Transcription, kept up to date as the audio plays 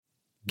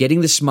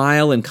Getting the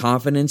smile and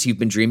confidence you've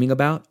been dreaming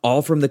about,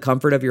 all from the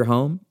comfort of your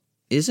home,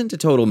 isn't a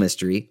total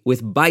mystery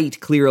with Byte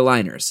clear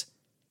aligners.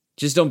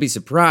 Just don't be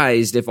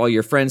surprised if all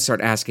your friends start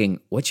asking,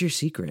 "What's your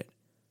secret?"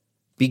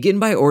 Begin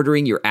by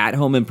ordering your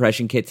at-home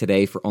impression kit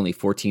today for only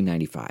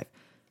 $14.95.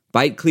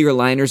 Byte clear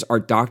aligners are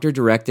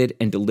doctor-directed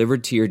and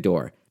delivered to your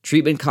door.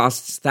 Treatment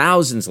costs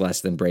thousands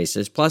less than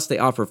braces, plus they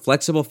offer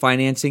flexible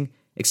financing,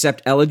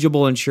 accept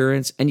eligible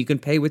insurance, and you can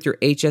pay with your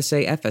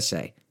HSA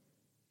FSA.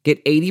 Get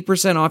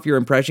 80% off your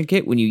impression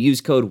kit when you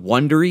use code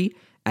WONDERY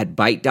at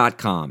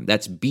Byte.com.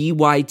 That's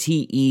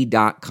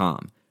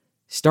BYTE.com.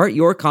 Start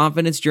your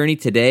confidence journey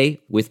today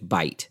with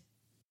Byte.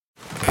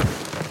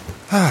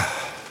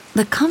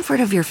 The comfort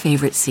of your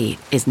favorite seat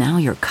is now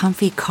your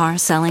comfy car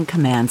selling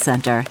command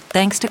center,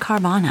 thanks to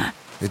Carvana.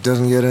 It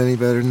doesn't get any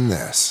better than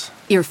this.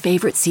 Your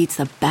favorite seat's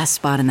the best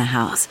spot in the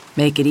house.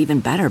 Make it even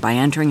better by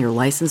entering your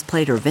license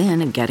plate or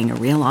VIN and getting a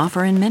real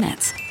offer in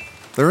minutes.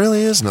 There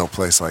really is no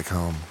place like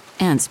home.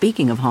 And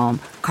speaking of home,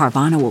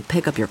 Carvana will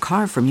pick up your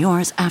car from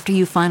yours after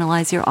you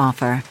finalize your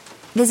offer.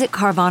 Visit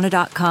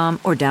Carvana.com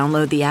or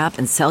download the app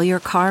and sell your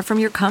car from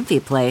your comfy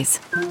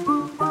place.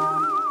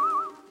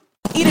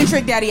 Eating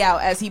Trick Daddy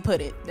out, as he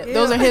put it.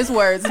 Those are his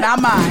words,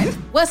 not mine.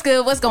 What's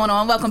good? What's going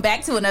on? Welcome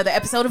back to another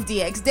episode of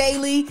DX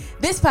Daily.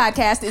 This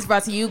podcast is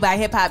brought to you by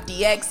Hip Hop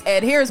DX,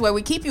 and here's where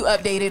we keep you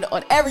updated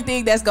on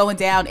everything that's going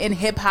down in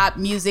hip hop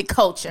music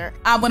culture.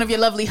 I'm one of your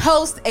lovely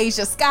hosts,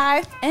 Asia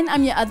Sky. And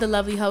I'm your other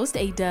lovely host,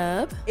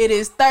 A-Dub. It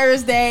is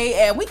Thursday,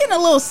 and we're getting a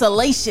little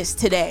salacious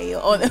today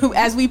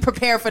as we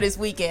prepare for this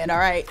weekend, all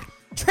right?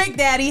 Trick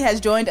Daddy has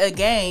joined a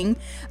gang,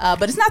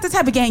 but it's not the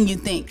type of gang you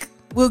think.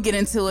 We'll get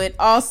into it.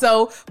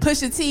 Also,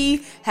 Pusha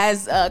T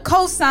has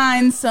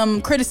co-signed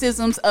some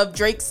criticisms of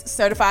Drake's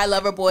Certified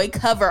Lover Boy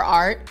cover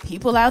art.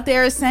 People out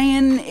there are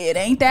saying it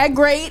ain't that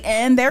great,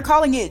 and they're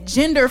calling it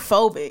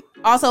gender-phobic.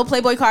 Also,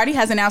 Playboi Carti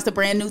has announced a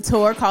brand new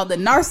tour called the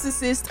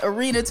Narcissist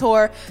Arena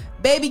Tour.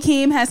 Baby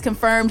Keem has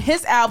confirmed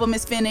his album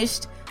is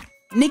finished.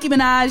 Nicki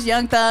Minaj,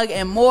 Young Thug,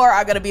 and more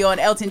are going to be on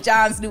Elton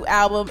John's new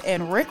album.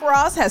 And Rick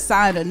Ross has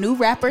signed a new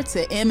rapper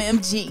to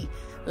MMG.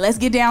 Let's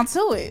get down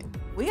to it.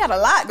 We got a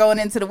lot going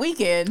into the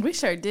weekend. We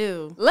sure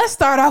do. Let's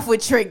start off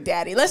with Trick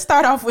Daddy. Let's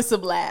start off with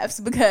some laughs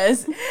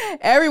because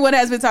everyone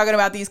has been talking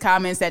about these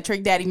comments that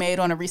Trick Daddy made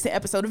on a recent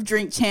episode of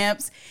Drink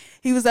Champs.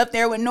 He was up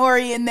there with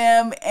Nori and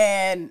them,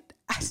 and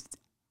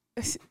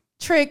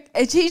Trick,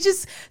 he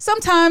just,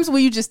 sometimes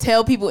when you just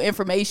tell people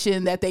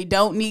information that they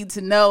don't need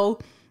to know,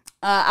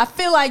 I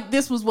feel like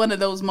this was one of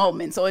those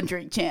moments on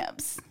Drink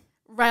Champs.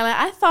 Right, like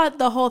I thought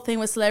the whole thing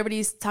with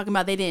celebrities talking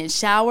about they didn't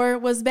shower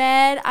was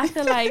bad. I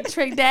feel like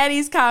Trick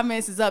Daddy's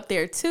comments is up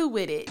there too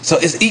with it. So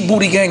is Eat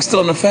Booty Gang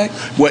still in effect?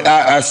 Well,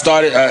 I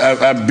started.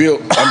 I'm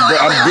building. You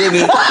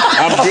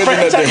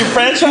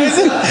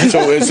franchising?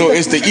 So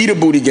it's the Eat a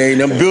Booty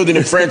Gang. I'm building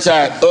the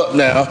franchise up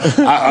now.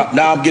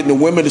 Now I'm getting the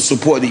women to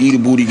support the Eat a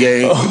Booty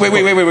Gang. Wait.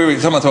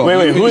 Come on.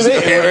 Wait. Who is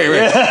it?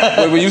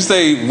 Wait. When you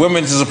say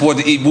women to support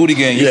the Eat Booty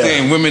Gang, you're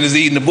saying women is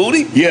eating the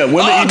booty? Yeah,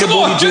 women eat the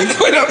booty.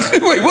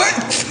 Wait, what?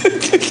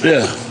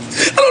 Yeah. I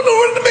don't know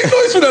whether to make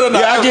noise for that or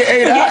not. Yeah, I get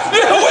 8 out.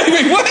 Yeah,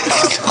 wait, what?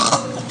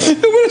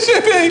 What is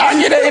champagne?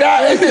 I get 8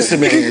 out. Listen,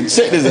 man,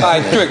 check this out. All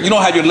right, Trick, you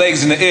don't have your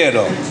legs in the air,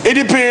 though. It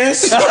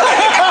depends.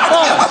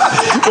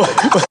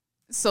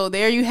 So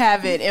there you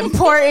have it.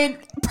 Important,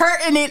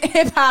 pertinent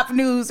hip-hop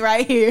news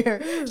right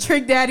here.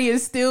 Trick Daddy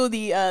is still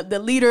the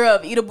leader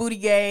of Eat a Booty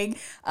Gang.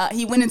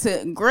 He went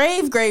into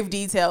grave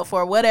detail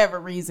for whatever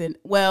reason.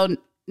 Well,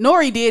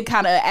 Nori did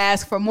kind of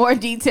ask for more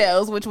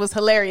details, which was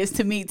hilarious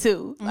to me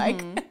too.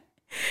 Like,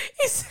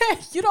 he said,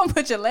 "You don't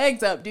put your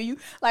legs up, do you?"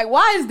 Like,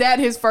 why is that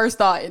his first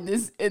thought in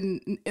this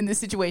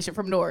situation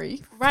from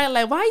Nori? Right,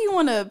 like why you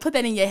want to put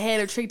that in your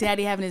head of Trick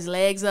Daddy having his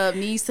legs up,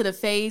 knees to the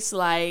face?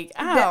 Like,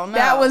 I don't know.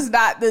 That was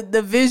not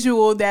the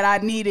visual that I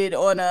needed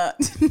on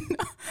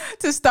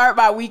to start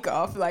my week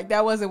off. Like,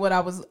 that wasn't what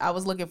I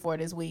was looking for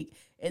this week.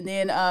 And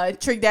then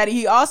Trick Daddy,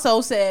 he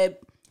also said,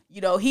 you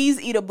know, he's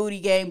Eat a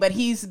Booty Gang, but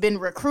he's been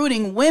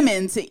recruiting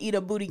women to Eat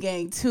a Booty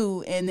Gang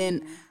too. And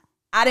then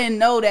I didn't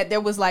know that there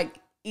was like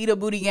Eat a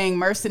Booty Gang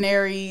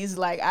mercenaries.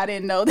 Like, I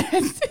didn't know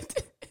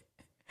that.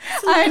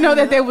 I didn't know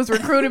that they was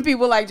recruiting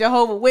people like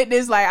Jehovah's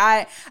Witness.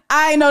 Like,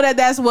 I didn't know that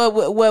that's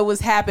what was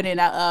happening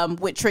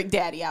with Trick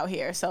Daddy out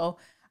here. So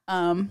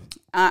I'm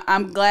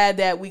glad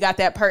that we got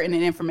that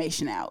pertinent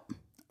information out.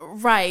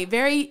 Right,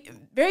 very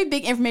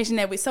big information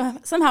that we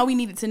somehow we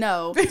needed to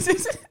know.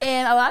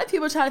 And a lot of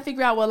people try to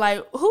figure out, well,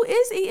 like, who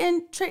is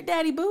eating Trick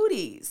Daddy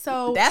booty?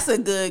 So that's a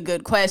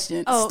good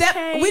question.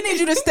 Okay. We need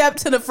you to step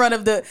to the front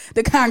of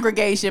the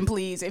congregation,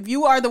 please. If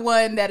you are the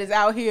one that is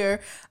out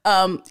here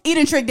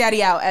eating Trick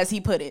Daddy out, as he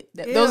put it.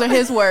 Those are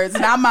his words,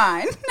 not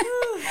mine.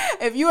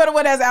 If you are the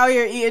one that's out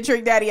here eating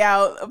Trick Daddy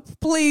out,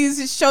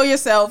 please show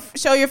yourself,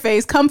 show your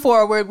face, come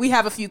forward. We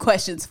have a few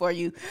questions for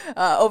you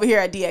over here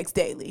at DX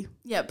Daily.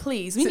 Yeah,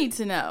 please. We need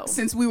to know.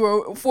 Since we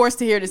were forced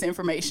to hear this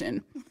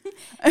information.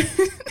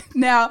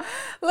 Now,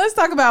 let's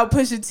talk about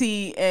Pusha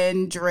T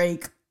and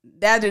Drake.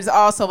 That is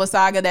also a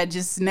saga that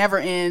just never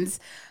ends.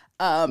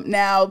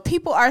 Now,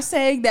 people are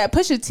saying that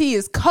Pusha T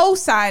is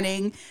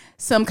co-signing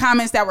some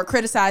comments that were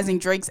criticizing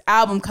Drake's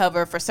album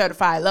cover for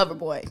Certified Lover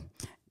Boy.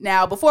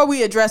 Now, before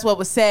we address what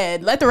was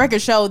said, let the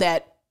record show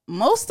that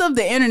most of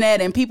the internet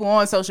and people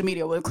on social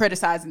media were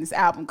criticizing this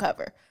album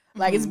cover.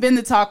 Like, it's been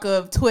the talk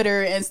of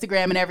Twitter,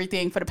 Instagram, and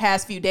everything for the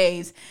past few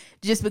days,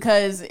 just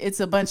because it's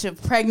a bunch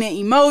of pregnant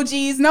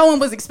emojis. No one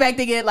was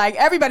expecting it. Like,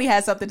 everybody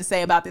has something to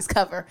say about this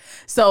cover.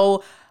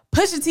 So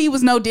Pusha T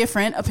was no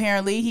different,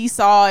 apparently. He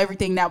saw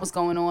everything that was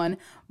going on.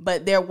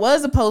 But there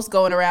was a post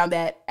going around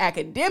that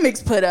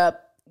Academics put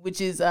up, which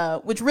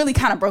really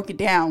kind of broke it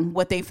down,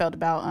 what they felt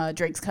about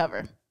Drake's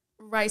cover.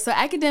 Right. So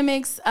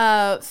Academics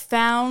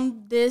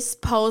found this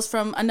post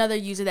from another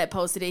user that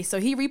posted it. So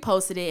he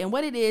reposted it. And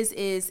what it is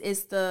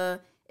it's the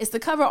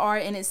cover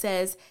art, and it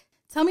says,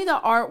 "Tell me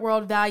the art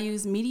world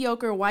values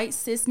mediocre white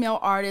cis male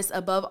artists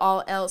above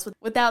all else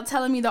without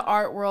telling me the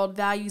art world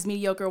values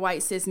mediocre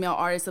white cis male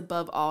artists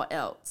above all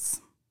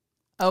else."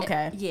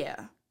 Okay.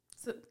 Yeah.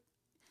 So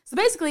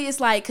basically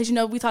it's like, because,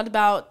 we talked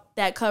about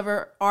that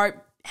cover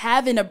art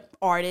having an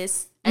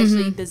artist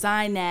actually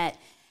design that.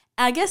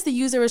 I guess the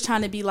user was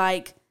trying to be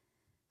like,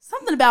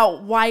 something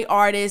about white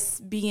artists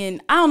being,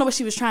 I don't know what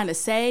she was trying to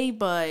say,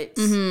 but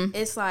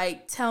it's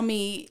like, tell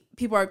me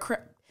people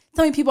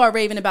are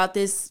raving about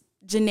this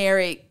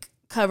generic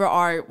cover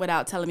art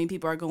without telling me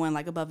people are going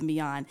like above and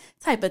beyond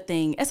type of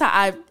thing. That's how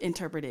I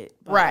interpret it.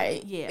 But,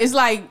 right. Yeah. It's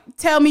like,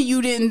 tell me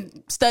you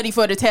didn't study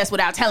for the test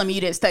without telling me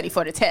you didn't study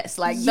for the test.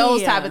 Like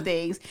those type of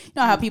things. You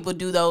know how people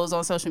do those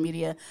on social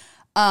media.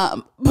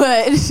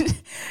 But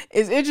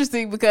it's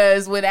interesting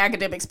because when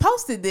Academics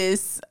posted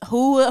this,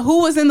 who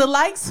was in the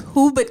likes?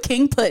 Who but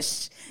King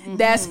Push?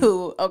 That's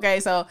who. Okay,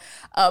 so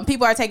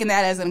people are taking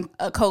that as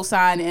a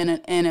cosign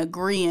and an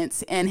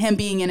agreement, and him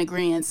being in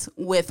agreement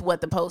with what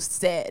the post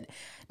said.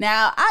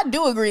 Now, I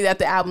do agree that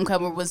the album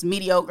cover was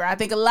mediocre. I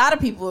think a lot of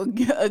people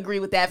agree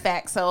with that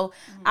fact. So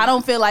I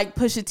don't feel like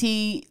Pusha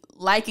T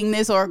liking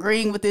this or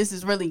agreeing with this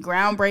is really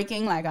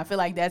groundbreaking. Like, I feel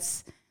like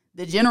that's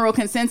the general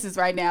consensus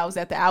right now, is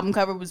that the album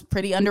cover was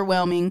pretty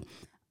underwhelming.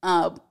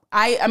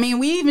 I mean,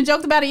 we even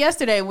joked about it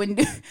yesterday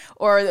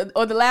or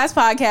the last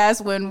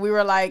podcast when we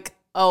were like,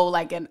 oh,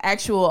 like an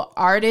actual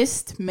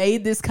artist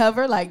made this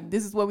cover. Like,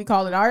 this is what we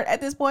call an art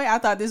at this point. I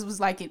thought this was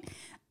like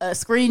a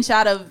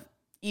screenshot of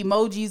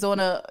emojis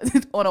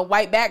on a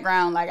white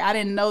background. Like, I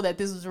didn't know that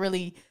this was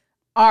really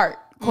art,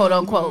 quote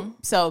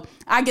unquote. So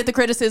I get the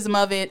criticism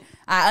of it.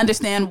 I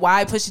understand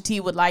why Pusha T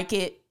would like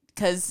it,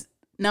 because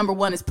number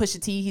one is Pusha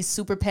T. He's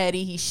super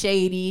petty. He's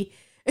shady.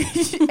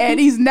 And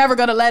he's never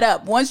going to let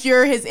up. Once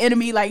you're his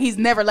enemy, like, he's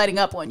never letting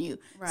up on you.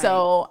 Right.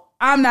 So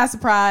I'm not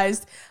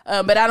surprised,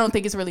 but I don't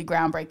think it's really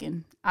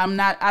groundbreaking.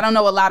 I don't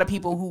know a lot of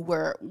people who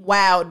were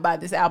wowed by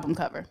this album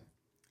cover.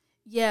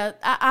 Yeah,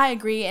 I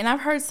agree. And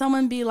I've heard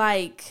someone be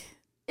like,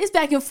 it's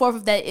back and forth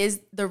if that is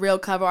the real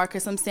cover art,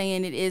 because I'm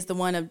saying it is the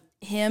one of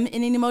him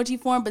in an emoji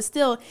form. But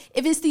still,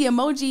 if it's the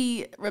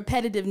emoji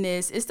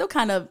repetitiveness, it's still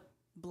kind of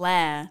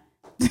blah.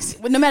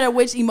 No matter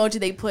which emoji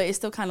they put, it's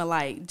still kind of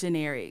like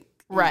generic.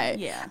 Right.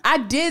 Yeah. I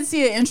did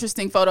see an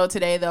interesting photo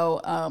today,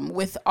 though,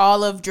 with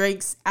all of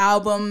Drake's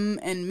album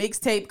and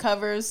mixtape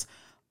covers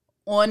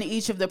on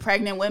each of the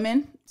pregnant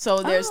women. So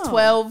there's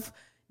 12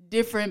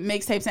 different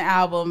mixtapes and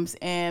albums,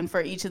 and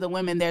for each of the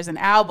women there's an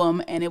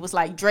album, and it was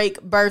like Drake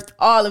birthed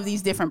all of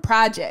these different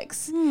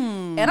projects.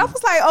 And I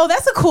was like, oh,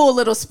 that's a cool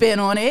little spin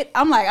on it.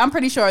 I'm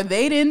pretty sure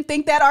they didn't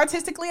think that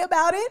artistically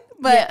about it,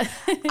 but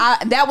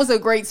that was a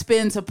great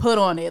spin to put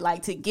on it,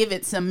 like to give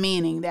it some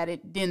meaning that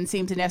it didn't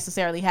seem to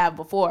necessarily have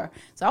before.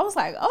 So I was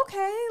like,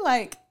 okay,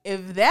 like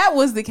if that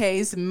was the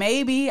case,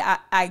 maybe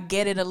I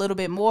get it a little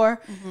bit more,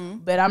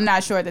 but I'm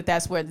not sure that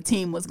that's where the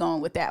team was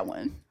going with that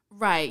one.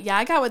 Right. Yeah,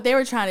 I got what they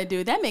were trying to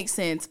do. That makes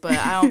sense, but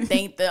I don't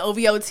think the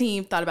OVO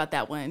team thought about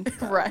that one.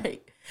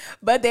 Right.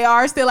 But they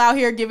are still out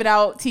here giving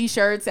out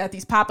T-shirts at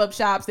these pop-up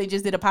shops. They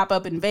just did a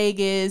pop-up in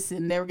Vegas,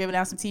 and they were giving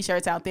out some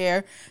T-shirts out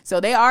there. So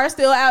they are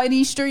still out in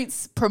these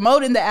streets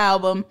promoting the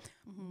album.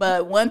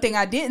 But one thing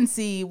I didn't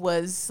see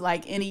was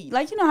like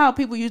you know how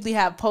people usually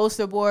have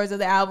poster boards of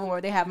the album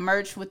or they have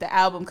merch with the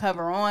album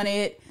cover on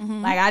it.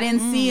 Like, I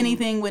didn't see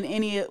anything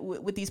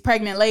with these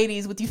pregnant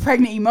ladies with these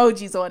pregnant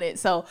emojis on it.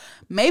 So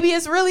maybe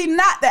it's really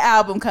not the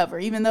album cover,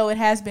 even though it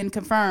has been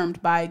confirmed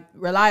by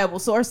reliable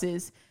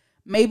sources.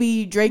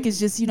 Maybe Drake is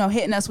just,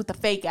 hitting us with the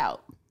fake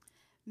out.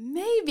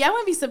 Maybe. I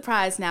wouldn't be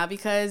surprised now,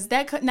 because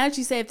now that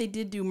you say if they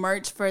did do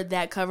merch for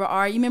that cover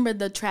art, you remember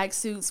the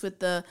tracksuits with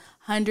the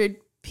 100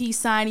 peace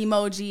sign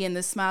emoji and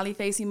the smiley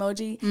face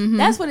emoji?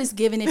 That's what it's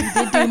giving if you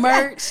did do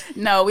merch.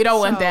 No, we don't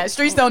want that.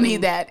 Streets don't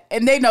need that.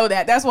 And they know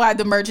that. That's why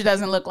the merch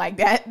doesn't look like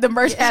that. The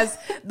merch has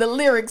the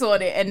lyrics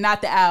on it and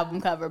not the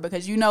album cover,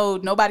 because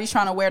nobody's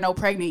trying to wear no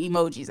pregnant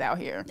emojis out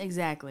here.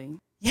 Exactly.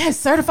 Yes,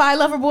 Certified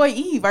Lover Boy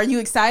Eve. Are you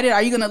excited?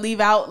 Are you going to leave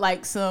out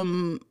like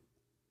some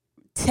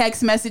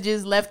text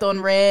messages left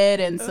on red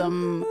and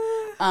some,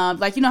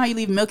 like, you know how you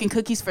leave milk and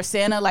cookies for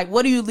Santa? Like,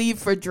 what do you leave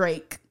for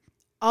Drake?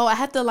 Oh, I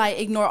have to like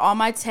ignore all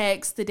my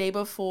texts the day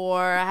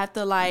before. I have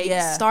to like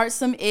start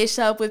some ish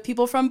up with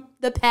people from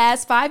the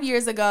past 5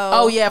 years ago.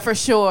 Oh yeah, for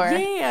sure.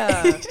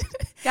 Yeah.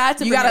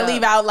 You gotta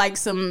leave out like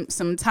some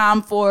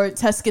Tom Ford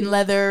Tuscan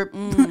leather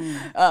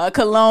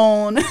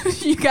cologne.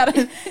 You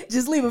gotta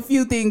just leave a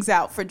few things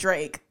out for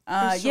Drake.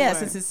 Yeah,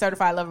 since it's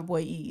Certified Lover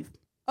Boy Eve.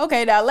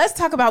 Okay, now let's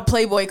talk about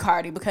Playboi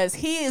Carti, because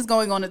he is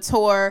going on a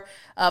tour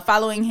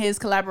following his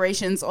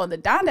collaborations on the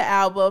Donda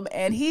album,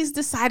 and he's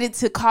decided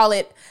to call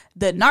it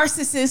the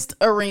Narcissist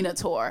Arena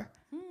Tour.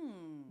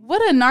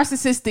 What a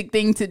narcissistic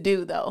thing to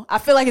do, though. I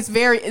feel like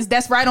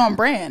that's right on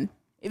brand.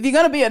 If you're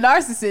gonna be a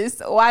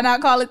narcissist, why not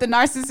call it the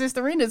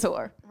Narcissist Arena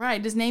Tour?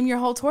 Right, just name your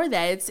whole tour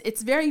that.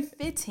 It's very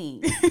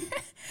fitting.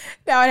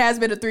 Now, it has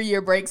been a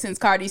 3-year break since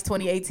Carti's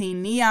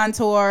 2018 Neon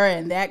Tour,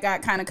 and that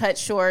got kind of cut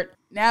short.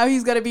 Now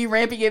he's going to be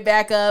ramping it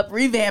back up,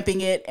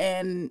 revamping it,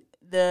 and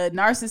the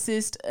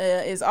Narcissist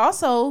is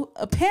also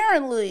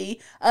allegedly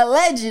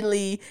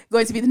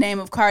going to be the name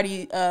of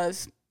Playboi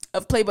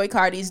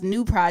Carti's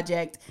new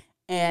project,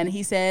 and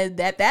he said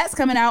that that's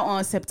coming out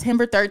on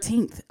September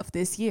 13th of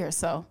this year.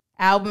 So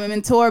album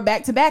and tour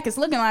back to back, it's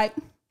looking like.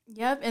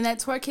 Yep, and that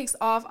tour kicks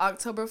off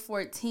October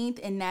 14th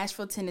in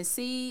Nashville,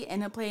 Tennessee,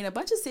 and he'll play in a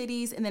bunch of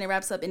cities, and then it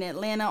wraps up in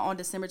Atlanta on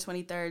December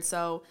 23rd.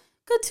 So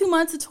good 2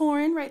 months of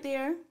touring right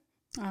there.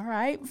 All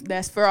right,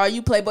 that's for all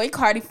you Playboi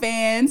Carti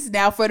fans.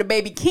 Now for the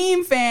Baby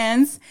Keem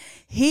fans,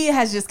 he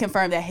has just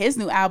confirmed that his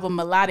new album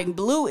Melodic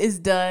Blue is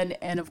done,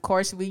 and of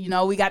course we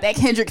got that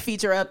Kendrick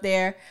feature up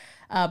there,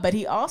 but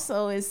he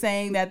also is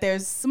saying that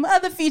there's some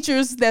other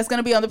features that's going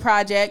to be on the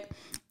project,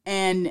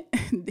 and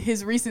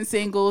his recent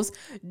singles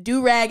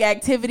Do Rag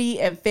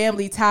Activity and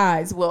Family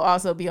Ties will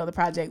also be on the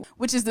project,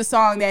 which is the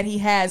song that he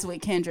has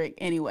with Kendrick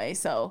anyway.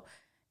 So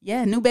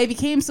yeah, new Baby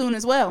Keem soon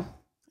as well.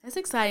 That's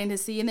exciting to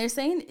see. And they're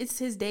saying it's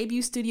his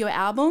debut studio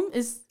album.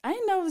 I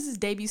didn't know it was his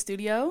debut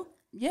studio.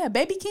 Yeah,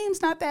 Baby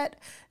Keem's not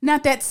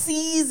that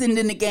seasoned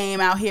in the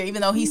game out here,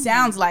 even though he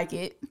sounds like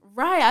it.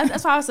 Right.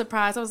 That's why I was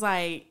surprised. I was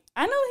like,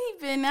 I know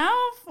he's been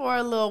out for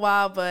a little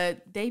while,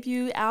 but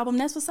debut album,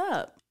 that's what's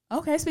up.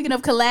 Okay, speaking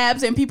of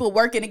collabs and people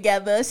working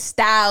together,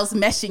 styles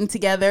meshing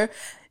together,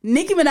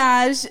 Nicki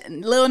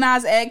Minaj, Lil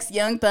Nas X,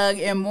 Young Thug,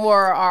 and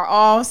more are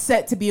all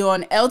set to be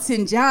on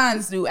Elton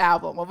John's new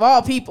album, of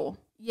all people.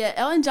 Yeah,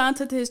 Elton John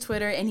took to his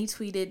Twitter and he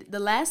tweeted, "The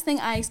last thing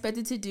I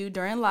expected to do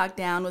during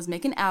lockdown was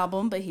make an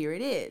album, but here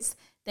it is.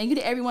 Thank you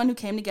to everyone who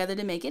came together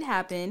to make it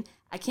happen.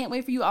 I can't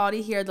wait for you all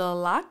to hear the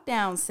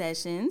lockdown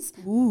sessions."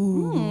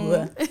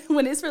 Ooh.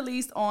 When it's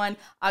released on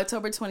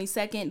October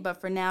 22nd,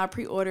 but for now,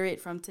 pre-order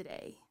it from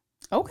today.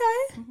 Okay.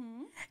 Mm-hmm.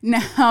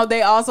 Now,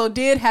 they also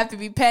did have to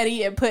be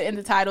petty and put in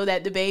the title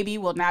that DaBaby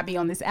will not be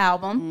on this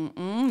album.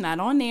 Not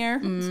on there.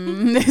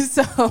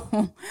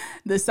 So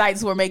the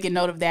sites were making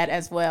note of that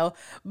as well.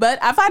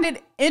 But I find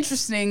it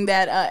interesting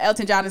that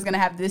Elton John is going to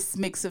have this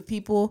mix of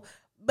people.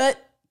 But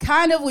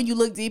kind of when you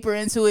look deeper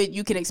into it,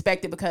 you can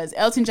expect it because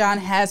Elton John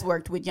has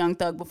worked with Young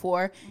Thug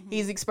before. Mm-hmm.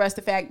 He's expressed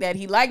the fact that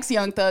he likes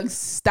Young Thug's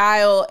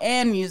style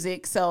and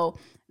music. So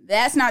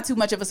that's not too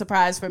much of a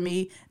surprise for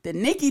me. The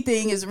Nicki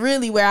thing is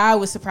really where I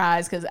was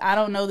surprised because I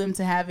don't know them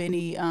to have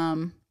any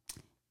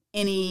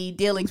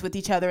dealings with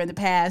each other in the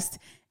past.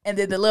 And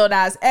then the Lil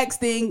Nas X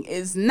thing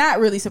is not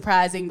really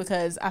surprising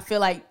because I feel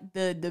like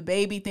the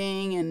Baby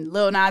thing and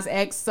Lil Nas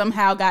X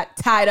somehow got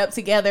tied up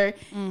together,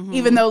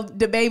 even though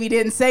DaBaby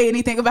didn't say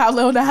anything about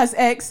Lil Nas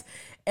X.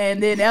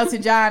 And then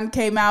Elton John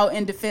came out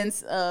in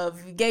defense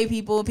of gay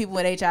people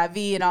with HIV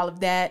and all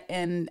of that.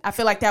 And I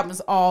feel like that was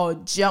all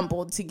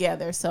jumbled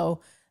together. So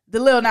the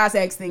Lil Nas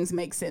X things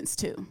make sense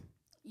too.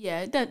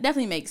 Yeah, it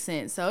definitely makes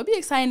sense. So it'd be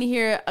exciting to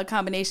hear a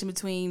combination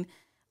between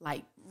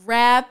like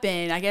rap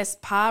and I guess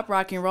pop,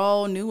 rock and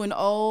roll, new and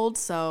old.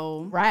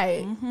 So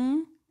right.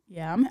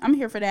 Yeah, I'm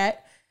here for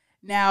that.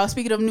 Now,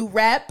 speaking of new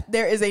rap,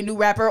 there is a new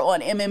rapper on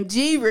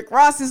MMG, Rick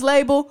Ross's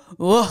label.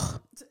 Ugh.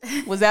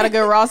 Was that a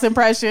good Ross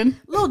impression?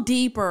 A little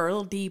deeper,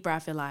 I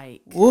feel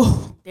like.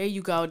 Ugh. There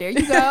you go.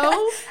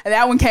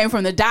 That one came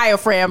from the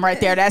diaphragm right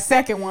there, that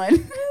second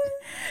one.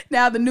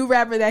 Now, the new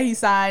rapper that he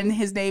signed,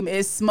 his name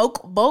is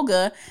Smoke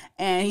Boga,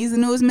 and he's the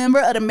newest member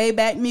of the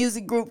Maybach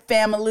Music Group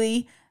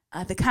family.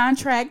 The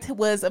contract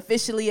was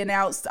officially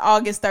announced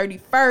August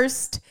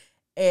 31st,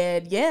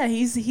 and yeah,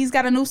 he's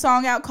got a new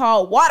song out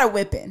called Water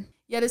Whippin'.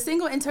 Yeah, the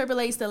single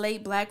interpolates the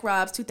late Black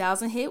Rob's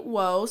 2000 hit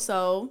Whoa,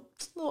 so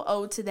a little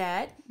ode to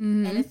that.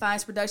 And it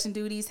finds production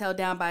duties held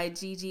down by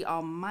Gigi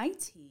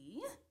Almighty.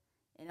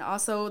 And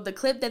also the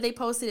clip that they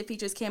posted, it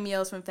features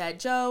cameos from Fat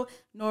Joe,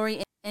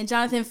 Nori, and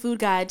Jonathan Food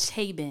God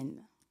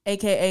Chabin.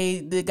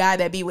 AKA the guy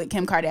that be with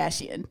Kim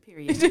Kardashian.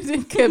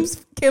 Period.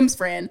 Kim's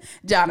friend,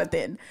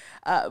 Jonathan.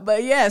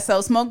 But yeah,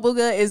 so Smoke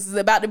Boga is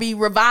about to be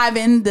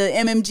reviving the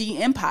MMG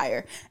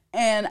empire.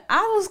 And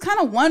I was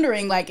kind of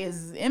wondering, like,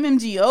 is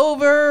MMG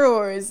over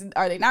or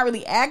are they not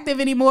really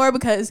active anymore?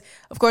 Because,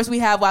 of course, we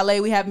have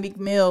Wale, we have Meek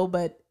Mill,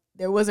 but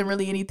there wasn't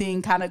really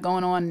anything kind of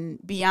going on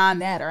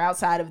beyond that or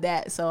outside of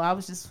that. So I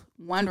was just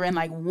wondering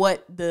like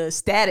what the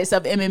status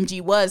of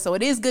MMG was. So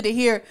it is good to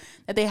hear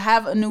that they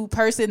have a new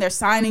person. They're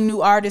signing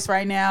new artists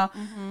right now.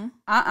 Mm-hmm.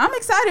 I'm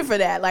excited for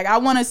that. Like I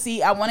want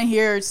to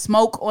hear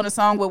Smoke on a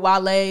song with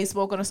Wale,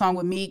 Smoke on a song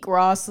with Meek,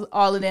 Ross,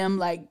 all of them.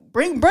 Like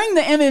bring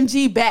the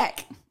MMG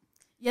back.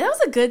 Yeah, that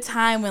was a good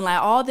time when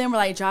like all of them were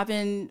like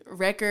dropping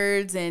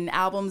records and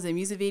albums and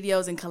music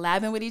videos and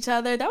collabing with each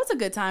other. That was a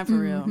good time for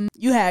real.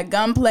 You had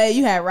Gunplay,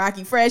 you had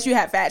Rocky Fresh, you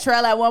had Fat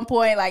Trell at one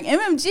point. Like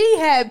MMG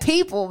had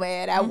people,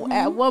 man,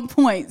 at one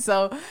point.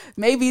 So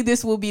maybe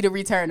this will be the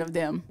return of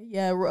them.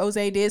 Yeah, Rose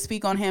did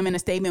speak on him in a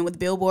statement with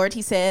Billboard.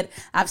 He said,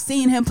 "I've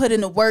seen him put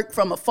in the work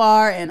from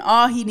afar, and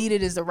all he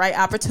needed is the right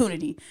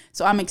opportunity.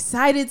 So I'm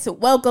excited to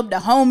welcome the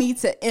homie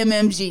to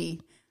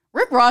MMG."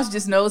 Rick Ross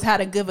just knows how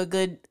to give a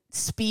good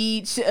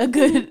speech, a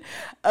good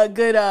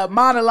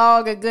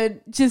monologue,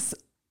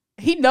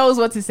 he knows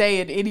what to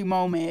say at any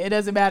moment. It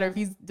doesn't matter if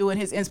he's doing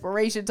his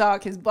inspiration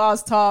talk, his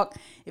boss talk,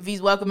 if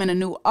he's welcoming a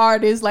new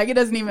artist, like it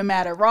doesn't even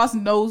matter. Ross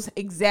knows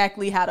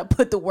exactly how to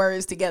put the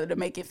words together to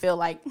make it feel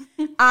like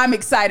I'm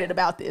excited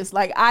about this.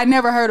 Like I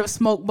never heard of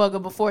Smoke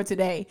Bugger before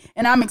today,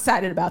 and I'm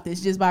excited about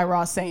this just by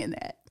Ross saying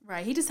that.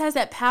 Right, he just has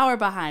that power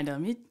behind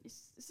him.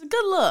 It's a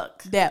good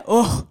look.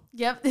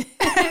 Yep.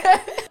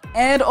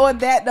 And on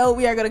that note,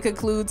 we are going to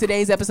conclude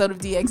today's episode of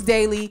DX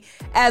Daily.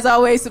 As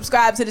always,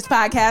 subscribe to this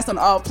podcast on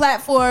all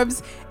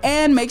platforms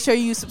and make sure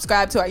you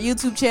subscribe to our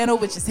YouTube channel,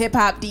 which is Hip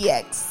Hop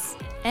DX.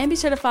 And be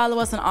sure to follow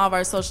us on all of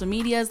our social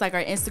medias like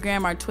our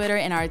Instagram, our Twitter,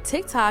 and our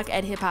TikTok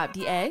at Hip Hop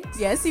DX.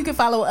 Yes, you can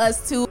follow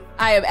us too.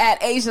 I am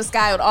at Asia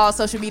Sky on all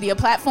social media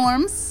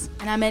platforms.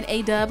 And I'm at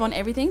A-Dub on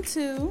everything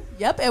too.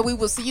 Yep, and we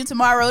will see you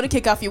tomorrow to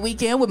kick off your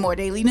weekend with more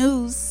daily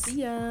news.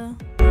 See ya.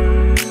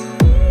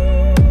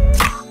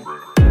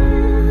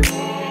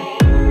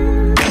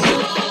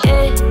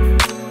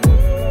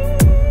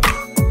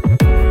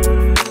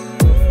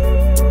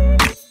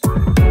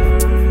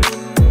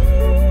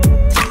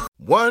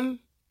 One,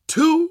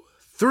 2,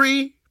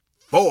 3,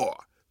 4.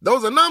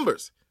 Those are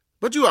numbers.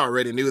 But you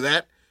already knew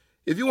that.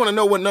 If you want to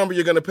know what number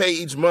you're going to pay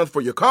each month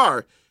for your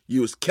car,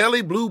 use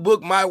Kelley Blue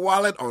Book My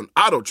Wallet on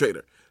Auto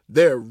Trader.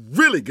 They're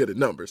really good at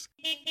numbers.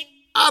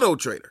 Auto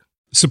Trader.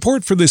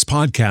 Support for this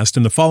podcast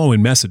and the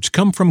following message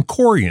come from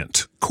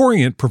Corient.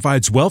 Corient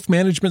provides wealth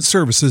management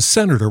services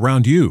centered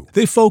around you.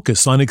 They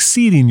focus on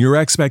exceeding your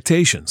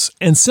expectations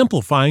and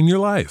simplifying your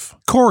life.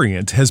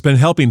 Corient has been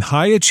helping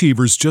high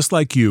achievers just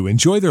like you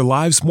enjoy their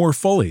lives more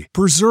fully,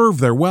 preserve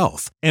their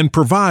wealth, and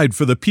provide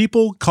for the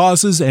people,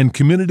 causes, and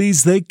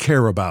communities they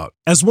care about.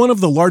 As one of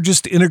the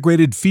largest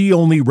integrated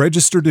fee-only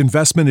registered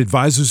investment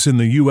advisors in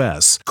the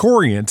U.S.,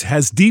 Corient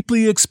has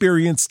deeply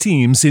experienced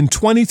teams in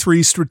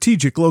 23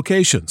 strategic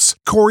locations.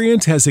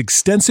 Corient has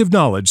extensive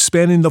knowledge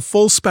spanning the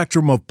full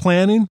spectrum of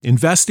planning,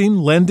 investing,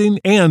 lending,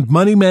 and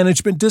money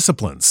management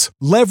disciplines.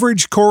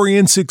 Leverage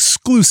Corient's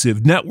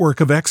exclusive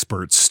network of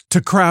experts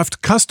to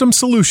craft custom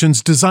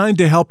solutions designed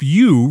to help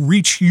you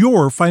reach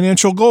your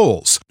financial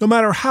goals, no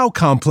matter how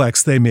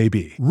complex they may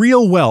be.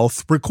 Real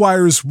wealth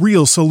requires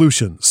real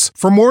solutions.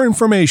 For more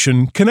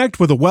information, connect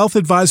with a wealth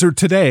advisor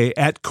today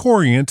at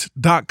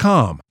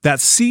Corient.com.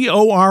 That's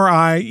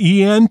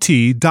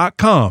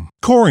Corient.com.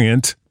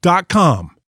 Corient.com.